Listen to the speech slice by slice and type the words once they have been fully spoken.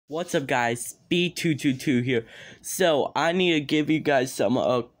What's up, guys? B222 here. So I need to give you guys some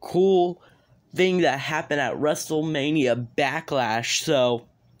cool thing that happened at WrestleMania Backlash.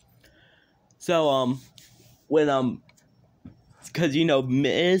 When because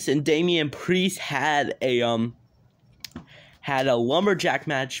Miz and Damian Priest had a lumberjack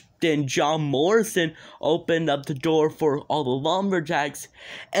match. Then John Morrison opened up the door for all the lumberjacks,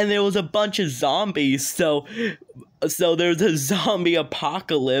 and there was a bunch of zombies. So there's a zombie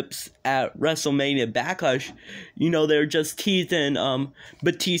apocalypse at WrestleMania Backlash. They're just teasing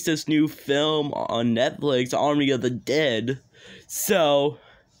Batista's new film on Netflix, Army of the Dead. So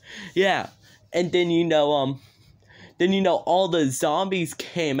yeah, and then all the zombies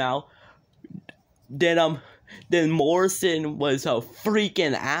came out. Then Morrison was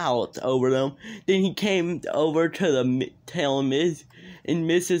freaking out over them. Then he came over to the telling Miz, and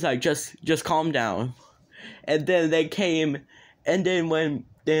Miz is like, just calm down. And then they came, and then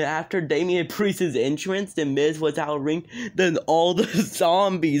after Damian Priest's entrance, then Miz was out of the ring. Then all the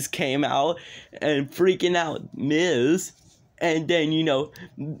zombies came out and freaking out Miz. And then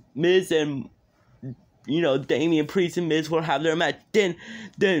Miz and Damian Priest and Miz will have their match. Then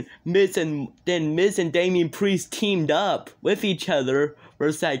Miz and Damian Priest teamed up with each other. Where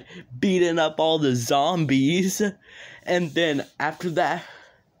it's like beating up all the zombies. And then after that,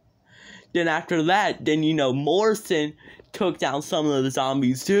 Morrison took down some of the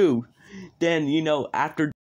zombies too. Then after